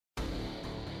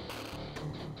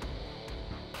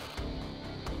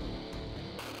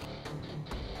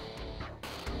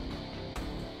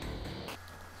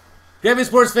Good evening,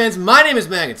 sports fans. My name is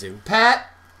Magnitude. Pat,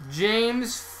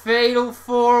 James, Fatal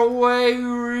 4-Way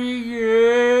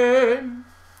Regan.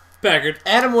 Packard.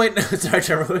 AtomWeight. Sorry,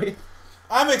 Trevor.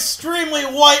 I'm extremely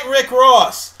white Rick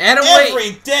Ross.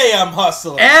 Every day I'm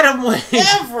hustling.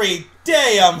 AtomWeight. Every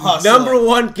day I'm hustling.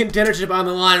 #1 contendership on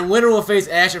the line. Winner will face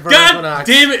Ash at Vernal Equinox. God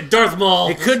damn it, Darth Maul.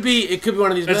 It could be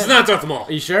one of these. It's not Darth Maul.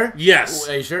 Are you sure? Yes.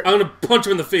 Are you sure? I'm gonna punch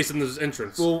him in the face in this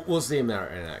entrance. We'll see him now,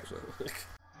 right now, actually.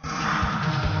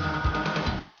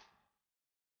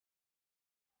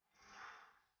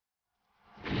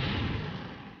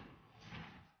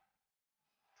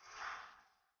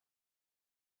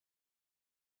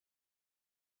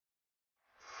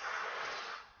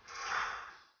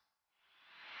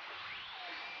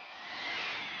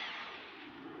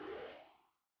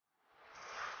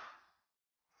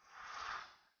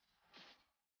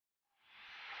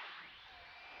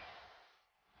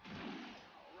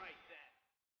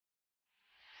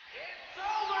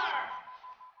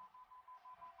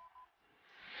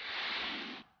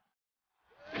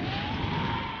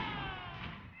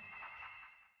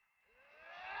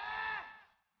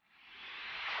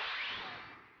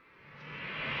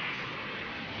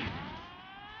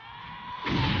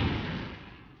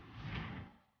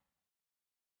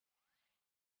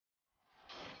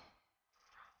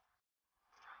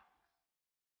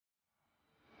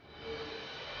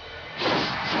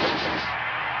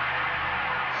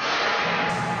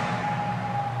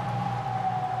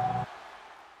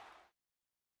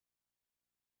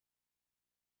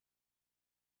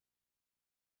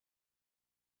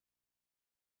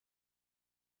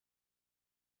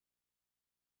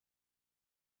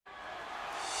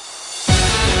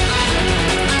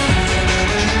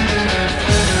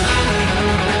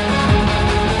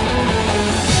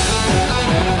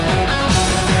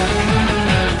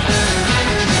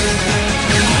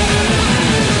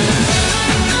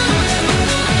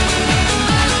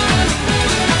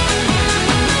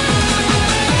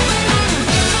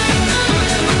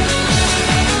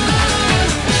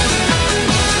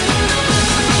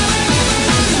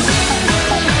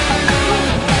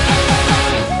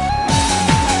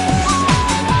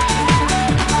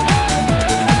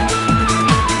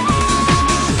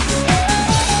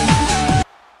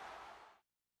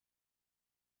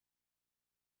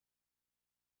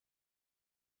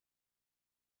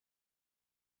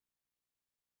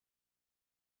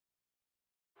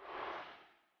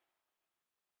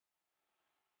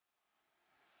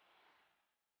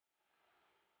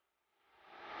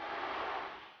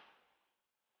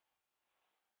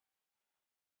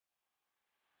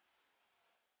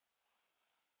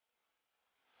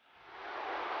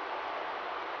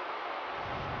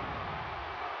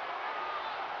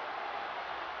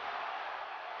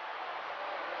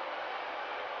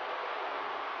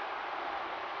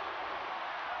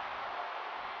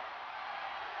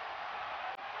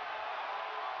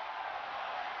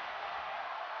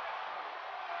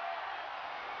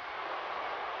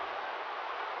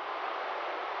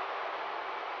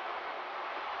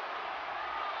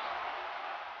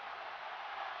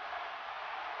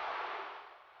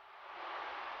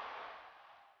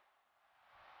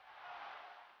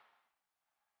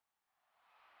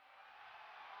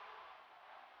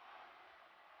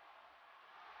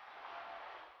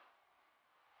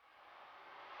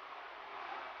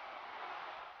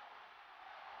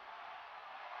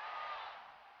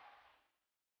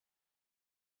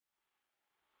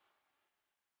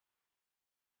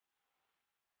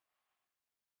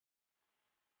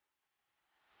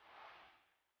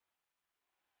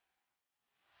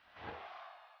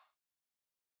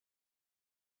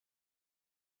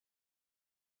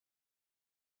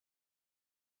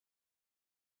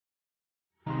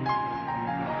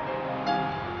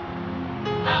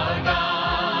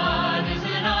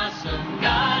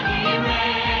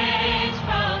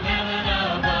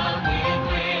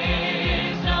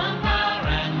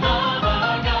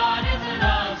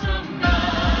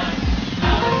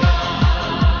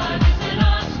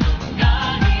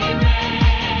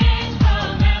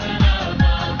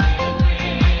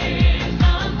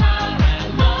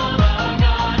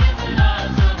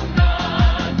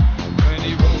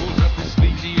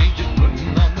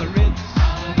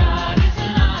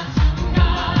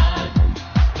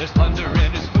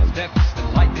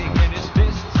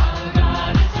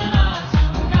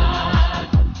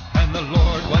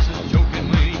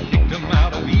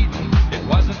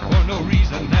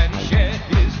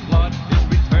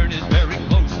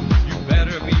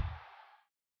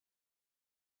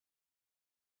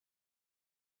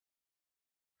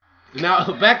 Now,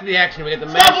 back to the action. We get the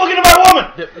Stop match. looking at my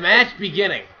woman! The match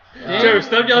beginning. Trevor,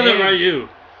 stop yelling at Ryu.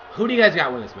 Who do you guys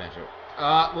got win this matchup?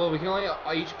 Well, we can only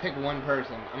each pick one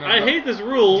person. I hate this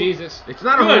rule. Jesus. It's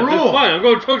not Good, a rule. it's fine. I'm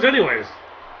going Trunks anyways.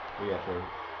 Yeah, Trevor.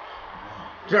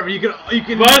 Trevor, you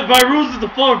can. By rules of the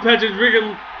floor, Patrick's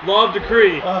freaking law of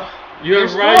decree. You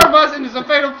There's have four of us, and it's a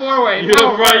fatal four-way. You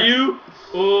have Ryu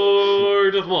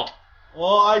or Darth Maul.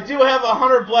 Well, I do have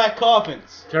 100 black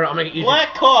coffins. Trevor, I'll make it easy.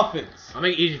 Black coffins. I'll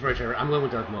make it easy for you, Trevor. I'm going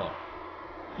with Darth Maul.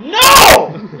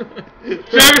 No!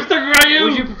 Trevor, stuck Ryu.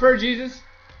 Would you prefer Jesus?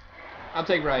 I'll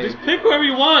take Ryu. Just pick whoever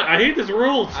you want. I hate this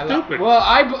rule. It's stupid. Well,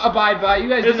 I abide by it. You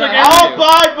guys do not I'll have to.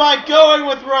 abide by going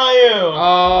with Ryu.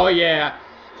 Oh, yeah.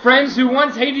 Friends who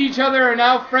once hated each other are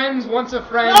now friends once a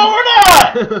friend. No, we're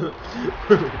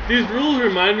not! These rules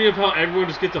remind me of how everyone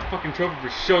just gets a fucking trophy for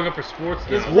showing up for sports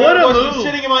now. What a move! Been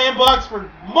sitting in my inbox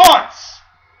for months.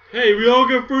 Hey, we all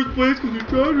got first place because we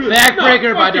tried it.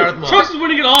 Backbreaker by Darth Maul. Trunks is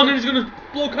winning it all, and then he's gonna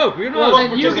blow coke. We're not. Well,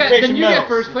 then you get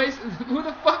first place. Who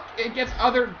the fuck gets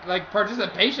other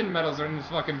participation medals in this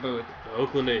fucking booth? The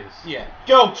Oakland A's. Yeah,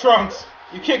 go Trunks.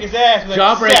 You kick his ass with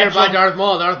Jawbreaker by Darth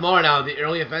Maul. Darth Maul now, the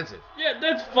early offensive. Yeah,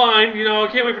 that's fine. You know, I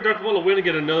can't wait for Darth Maul to win and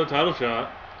get another title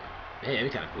shot. Hey,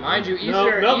 that'd be kind of cool. Mind you,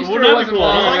 Easter no, Easter we're not wasn't cool.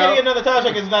 long I'm not ago. gonna get another title shot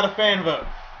because it's not a fan vote.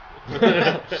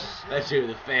 That's true.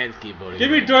 The fans keep voting.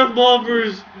 Give me Darth Maul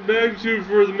versus Magnitude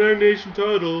for the M4GNation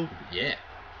Title. Yeah,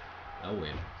 I'll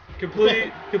win.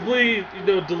 Complete, delete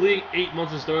 8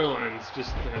 months of storylines.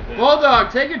 Just have that. Bulldog,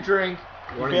 take a drink.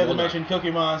 You failed to mention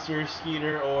Cookie Monster,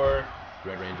 Skeeter, or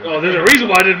Red Ranger. Oh, there's a reason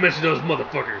why I didn't mention those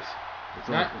motherfuckers.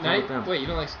 Wait, you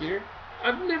don't like Skeeter?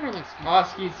 I've never liked Skeeter.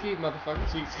 Oh, Skeet, motherfucker.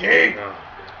 Skeet.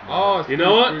 Oh, you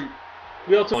know what?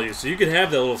 We all told you, so you can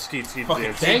have that little skeet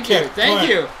dance. Thank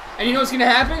you. And you know what's gonna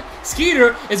happen?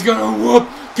 Skeeter is gonna whoop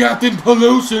Captain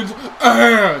Pollution's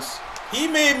ass. He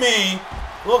made me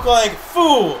look like a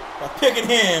fool by picking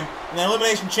him in the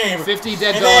Elimination Chamber. 50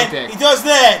 dead and dog then dick. he does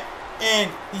that, and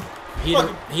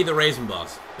He the raisin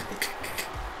balls.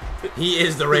 He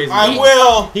is the raisin I balls.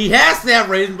 will. He has to have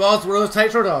raisin balls to wear those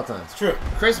tight shorts all the time. It's true.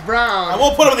 Chris Brown. I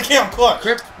will put him in the count clutch.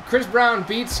 Chris Brown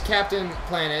beats Captain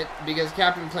Planet because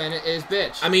Captain Planet is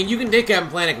bitch. I mean, you can take Captain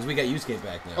Planet because we got Yusuke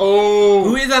back now. Oh.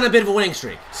 Who is on a bit of a winning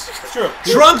streak. It's true.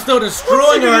 Trunks, though,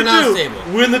 destroying her not stable.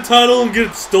 Win the title and get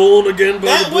it stolen again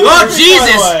by the Blue. Oh,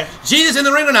 Jesus! Jesus in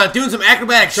the ring right now, doing some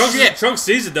acrobatic shit. Trunks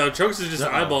sees it, though. Trunks is just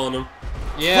eyeballing him.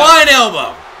 Yeah. Flying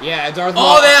elbow. Yeah, Darth Maul.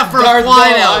 All that for a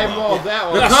flying elbow.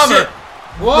 That The one. cover.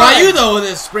 What? Ryu, though, with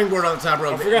his springboard on the top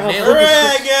rope. I forgot how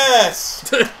Hooray, yes.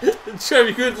 Trev,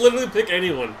 you could literally pick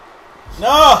anyone.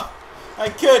 No, I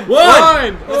couldn't.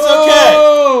 One. It's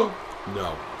okay.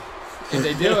 No. If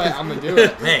they do it, I'm gonna do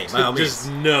it. Hey, by all means.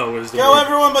 Just no is the Go word.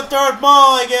 everyone but Darth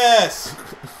Maul, I guess.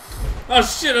 Oh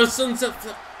shit, I was sunset.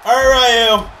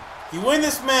 Alright, Ryu. You win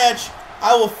this match,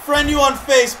 I will friend you on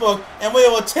Facebook, and we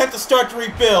will attempt to start to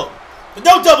rebuild. But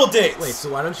no double dates. Wait,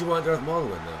 so why don't you want Darth Maul to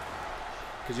win, though?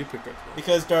 Because you picked Darth Maul.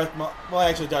 Because Darth Maul... Well,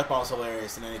 actually, Darth Maul's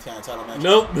hilarious in any kind of title match.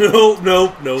 Nope.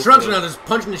 Trunks now just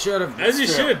punching the shit out of him. As you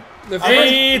should. The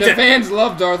fans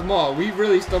love Darth Maul. We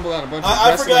really stumbled on a bunch of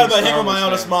I forgot about him Star and my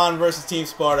Wars Ionis Mon versus Team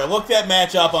Sparta. Look that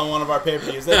match up on one of our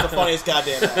pay-per-views. That's the funniest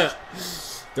goddamn match.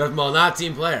 Darth Maul, not a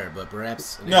team player, but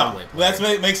perhaps an AtomWeight player. That's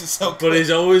what makes it so good. But he's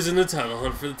always in the title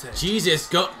hunt for the tag. Jesus,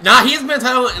 go. Nah, he hasn't been a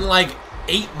title in like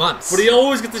 8 months. But he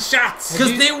always gets the shots.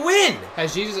 Because they win.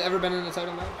 Has Jesus ever been in a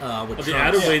title match? With The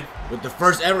Trunks. AtomWeight With the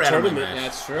first ever AtomWeight tournament. match. Yeah,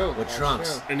 that's true. With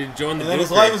Trunks. And he joined the And then Blue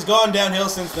his life Crew. has gone downhill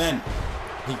since then.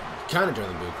 He kind of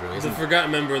joined the Blue Crew. He's a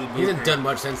forgotten member of the Blue He hasn't Crew. done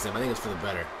much since then. I think it's for the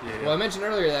better. Yeah. Well, I mentioned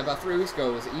earlier that about 3 weeks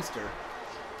ago was Easter.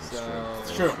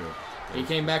 It's true. He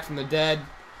came back from the dead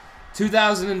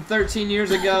 2013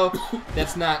 years ago.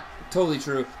 That's not totally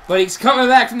true. But he's coming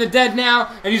back from the dead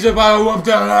now, and he's about to whoop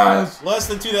that ass. Less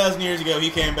than 2,000 years ago, he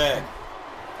came back.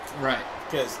 Right.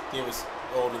 Because he was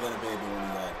older than a baby when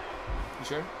he died. You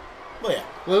sure? Well, yeah.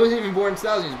 Well, he wasn't even born in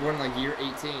 2000. He was born in like year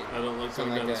 18. I don't like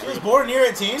Something like that. He was born in year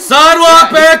 18? Sidewalk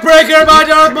backbreaker by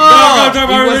Darth Maul.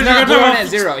 He was not born at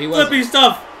 0. He was Flippy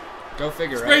stuff. Go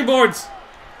figure, right? Springboards.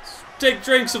 Take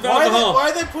drinks of alcohol.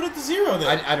 Why did they put it to 0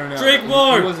 then? I don't know. Drink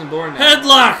more. He wasn't born then.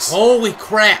 Headlocks. Holy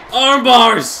crap. Arm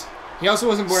bars. He also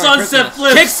wasn't born on Sunset Christmas.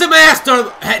 flips. Kick some ass, double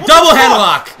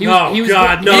headlock. He was into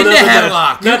not that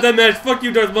headlock. match. Not that match. Fuck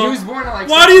you, Darth Maul. He was born in like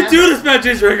Why do you September. do this match,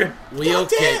 Jason Reagan? Wheel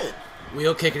kick.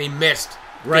 Wheel kick, and he missed.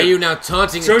 Ryu now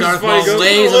taunting as Trunks Darth is fine. Maul Go.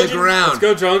 lays on the Let's ground. Let's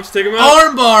go, Trunks. Take him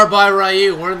out. Armbar by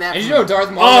Ryu. We're in that. And you know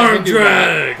Darth Maul Arm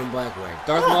drag. From Blackway.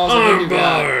 Darth Maul's a Arm Hindu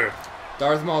guy. bar.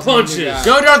 Darth Maul's Punches. a Hindu guy.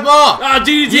 Go Darth Maul. Ah,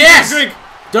 DDT. Yes. Drink.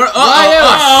 Oh,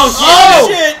 Oh,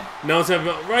 shit! Now it's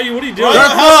happening. Ryu, what are you doing? Ryu,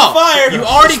 Darth house Maul. fire. You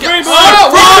already got. Springboard.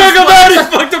 Oh, He wrong.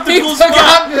 fucked up the He cool took spot.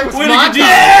 out the Way to spot. get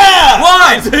Yeah!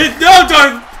 Why? No,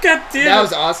 Darth. God damn That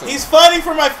was awesome. He's fighting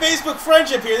for my Facebook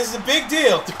friendship here. This is a big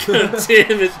deal. God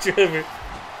damn it, Trevor.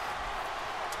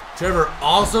 Trevor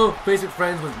also Facebook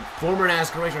friends with former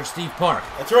NASCAR racer Steve Park.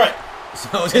 That's right.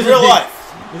 So In real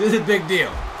life. This is a big deal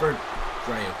for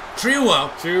Ryu. Trio on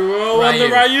the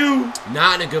Ryu.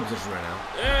 Not in a good position right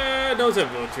now. Don't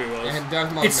have no Trio. And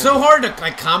Darth Maul It's so hard to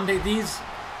like commentate these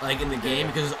like in the game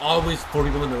because there's always 4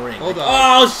 people in the ring. Hold like,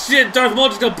 on. Oh shit, Darth Maul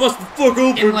just got busted the fuck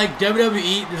open. in like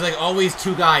WWE, there's like always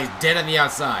 2 guys dead on the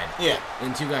outside. Yeah.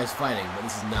 And 2 guys fighting, but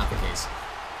this is not the case.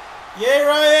 Yay,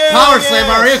 Ryu! Power slam,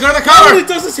 Mario, go to the cover! He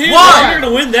does his hand. Why? You're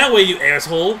gonna win that way, you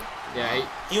asshole. Yeah,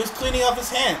 He was cleaning off his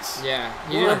hands. yeah.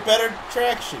 He For didn't, better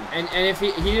traction. and if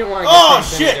he didn't want to get Oh,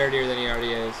 things any shit. dirtier than he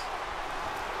already is.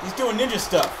 He's doing ninja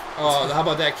stuff. Oh, how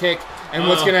about that kick? And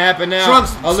what's gonna happen now?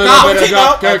 Trunks, a little stop. bit of Kick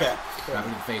drop out. kick. Okay.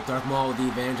 Grabbing the fate. Darth Maul with the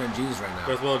advantage on Jesus right now.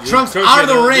 Darth Maul, Trunks out of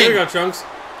the ring. There you go, Trunks.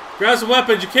 Grab some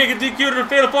weapons. You can't get DQ'd or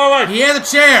fatal forward. He has a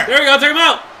chair. There we go. Take him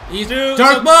out. He's Dude,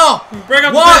 Darth Maul. Break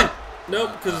up One. the pin.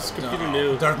 Nope, because it's computer No.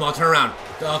 new. Darth Maul, turn around.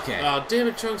 Okay. Oh, damn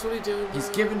it, Trunks. What are you doing? He's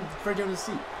giving Fred Jones a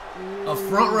seat. A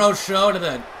front row show to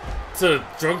the It's a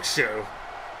drunk show.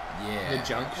 The yeah.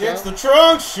 junk show. It's the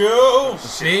trunk show.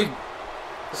 Big.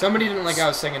 Somebody didn't like I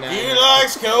was singing that. He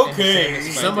likes cocaine.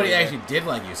 Somebody actually did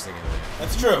like you singing that.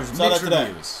 That's true. There's Saw that mixed today.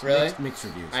 reviews. Really? Mixed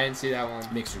reviews. I didn't see that one.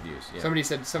 Mixed reviews. Yeah. Somebody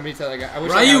said like I wish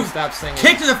I Ryu, would stop singing.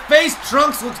 kick to the face.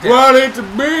 Trunks looks down. Well, it's a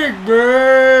big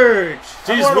bitch. I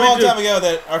Jeez, learned a what long do you time do? ago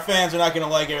that our fans are not going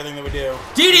to like everything that we do.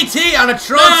 DDT on a No,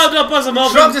 Trunks. don't bust him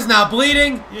open. Trunks is now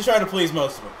bleeding. You just try to please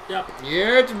most of them. Yep.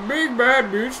 Yeah, it's a big bad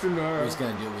bitch tonight. We're just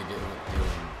gonna do what we do.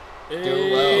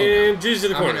 And Jesus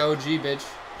in the I'm an corner. OG bitch.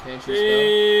 Can't you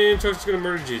And Trunks is gonna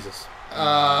murder Jesus.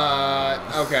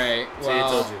 spell? Okay. See, I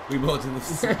told Well, you. We both did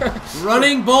this.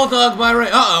 Running bulldog by Ray.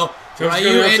 Uh-oh. Trunks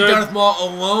Ryu going and outside. Darth Maul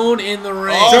alone in the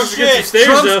ring. Oh, Trunks against the shit. stairs,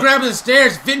 Trunks though. grabbing the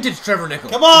stairs. Vintage Trevor Nickel.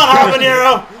 Come on,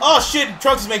 Habanero! Oh shit,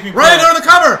 Trunks is making me Ryu proud. go to the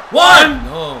cover. One. One.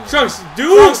 No. Trunks,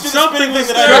 do Trunks do the something spinning with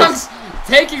thing the that I stairs. Trunks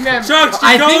taking them. Trunks,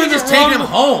 I you're think going he's just the wrong- taking him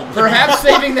home. Perhaps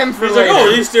saving them for He's like, later.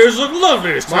 oh, these stairs look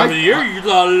lovely this time My- of the year. You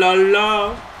la la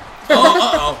la.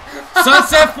 Oh, uh-oh.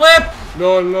 Sunset flip.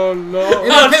 No, no, In no.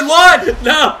 the pin one.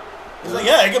 No. He's like,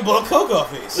 yeah, I can blow coke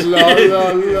off these. La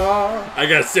la la. I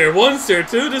got stair 1, stair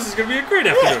 2. This is gonna be a great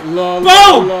afternoon. La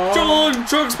Boom! la la. Joel and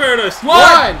Trunks Paradise.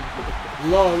 One.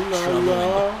 La la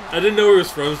la. I didn't know where he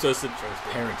was from, so I said Trunks.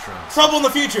 Parrot Trunks. Trouble in the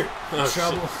future. Oh,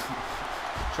 Trouble.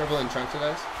 Trouble in Trunks with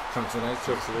us. Trunks with ice.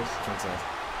 Trunks with ice. Trunks with ice.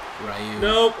 Ryu.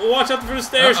 No, watch out for the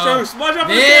stairs, Uh-oh. Trunks. Watch out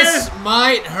for the This stairs.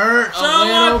 might hurt a Someone-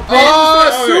 little bit.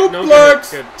 Oh, Okay, no, suplex.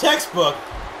 good. Textbook.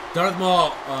 Darth Maul,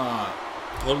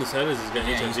 Holding his head as he's got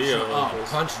yeah, HMG he's all over his-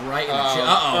 punched right in the chin.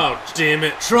 Uh-oh. Oh, damn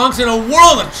it. Trunks in a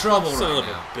world of trouble Son right of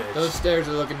now. a bitch. Those stairs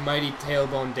are looking mighty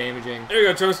tailbone damaging. There you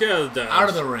go, Trunks. Get out of the dodge. Out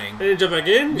of the ring. They didn't jump back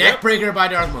in. Yep. Neckbreaker by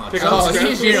Darth Maul. Pick Trunks up the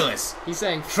is scrap. fearless. He's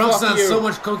saying, Trunks fuck on you. so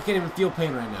much coke he can't even feel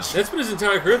pain right now. That's been his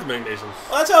entire career at the Mag Nation.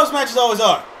 Well, that's how his matches always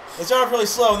are. They start off really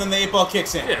slow, and then the 8-ball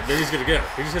kicks in. Yeah, then he's gonna go.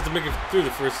 He just has to make it through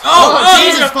the first. Oh, there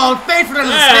you Jesus, go. falling face for down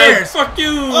the Ah, stairs. Fuck you.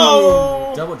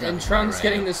 Oh! Double drop. And Trunks Right.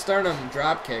 getting the sternum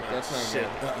drop kick. That's not Shit.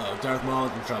 good. Uh-oh, Darth Maul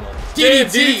is in trouble. Damn,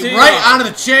 DDT right onto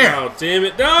the chair. Oh, damn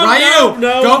it. No, Ryu,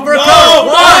 no, go for a no, cover.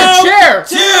 no. One, Chair!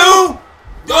 two.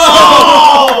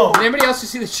 Oh! Did anybody else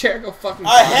see the chair go fucking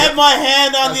I had my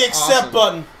hand on the That's accept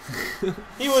awesome. button.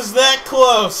 He was that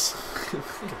close.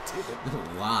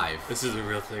 Live. This is a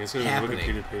real thing. It's gonna be Happening. a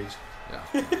Wikipedia page.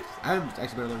 Yeah. I'm actually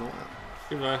better than a while.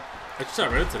 Goodbye. I just saw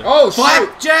Reddit today. Oh, shoot!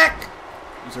 Blackjack.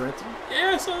 You saw Reddit today?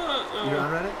 Yeah, I saw that. You're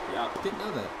on Reddit? Yeah. Didn't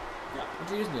know that. Yeah.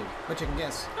 What's your username? Go check and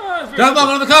guess. It's very Darth Maul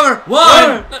simple. on the cover.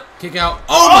 One. Kick out.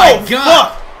 Oh my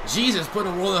God. Jesus,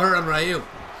 putting a world of hurt on Ryu.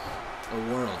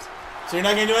 A world. So you're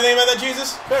not going to do anything about that,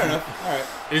 Jesus? Fair enough. All right.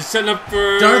 He's setting up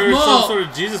for Darth Maul. some sort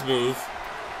of Jesus move.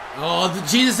 Oh, the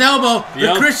Jesus elbow. The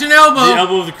el- Christian elbow. The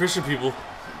elbow of the Christian people.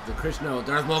 The Christian. No,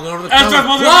 Darth Maul going over the And cover. Darth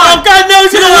Maul's One. gonna- Oh God, no!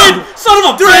 He's gonna win! Son of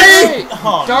a bitch! Hey,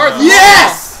 Oh, Darth no.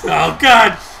 Yes. Oh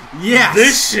God! Yes.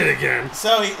 This shit again.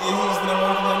 So he's the number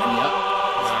one contender? Yep.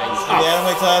 For the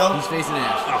AtomWeight title? He's facing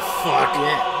Ash. Oh fuck!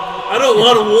 Yeah. I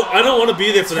don't want to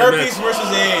be there for that Herpes match. versus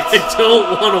AIDS. I don't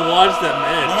want to watch that No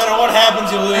match. matter what happens,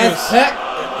 you As lose. Peck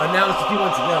announced a few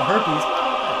months ago, herpes.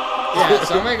 Yeah,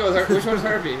 so I'm gonna go with which one's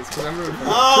herpes? Because I'm rooting for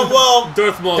Oh, well,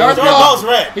 Darth Maul. Darth Darth Maul. Maul's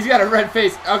red. He's got a red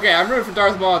face. Okay, I'm rooting for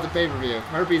Darth Maul at the pay-per-view.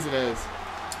 Herpes it is.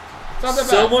 It's not that bad.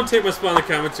 Someone take my spot in the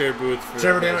commentary booth. For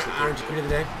Trevor that Dana, match. Iron Tweet of the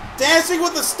day. Dancing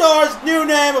with the Stars, new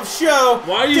name of show.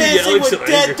 Why are you Dancing yelling with so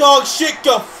dead angry? dog shit,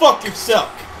 go fuck yourself.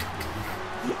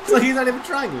 It's like he's not even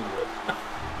trying with you.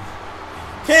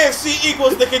 KFC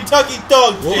equals the Kentucky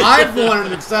dog shit. Well, I've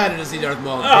wanted excited to see Darth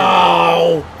Maul.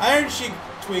 Oh! Iron Sheik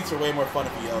tweets are way more fun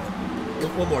if you yell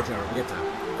them. One more, Trevor. We get time.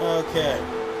 Okay.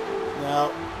 Now.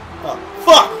 Oh,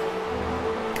 fuck!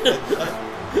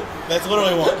 That's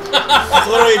literally one. That's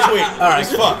literally a tweet. All right.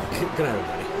 Just fuck. Good night,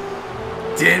 everybody.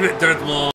 Damn it, Darth Maul.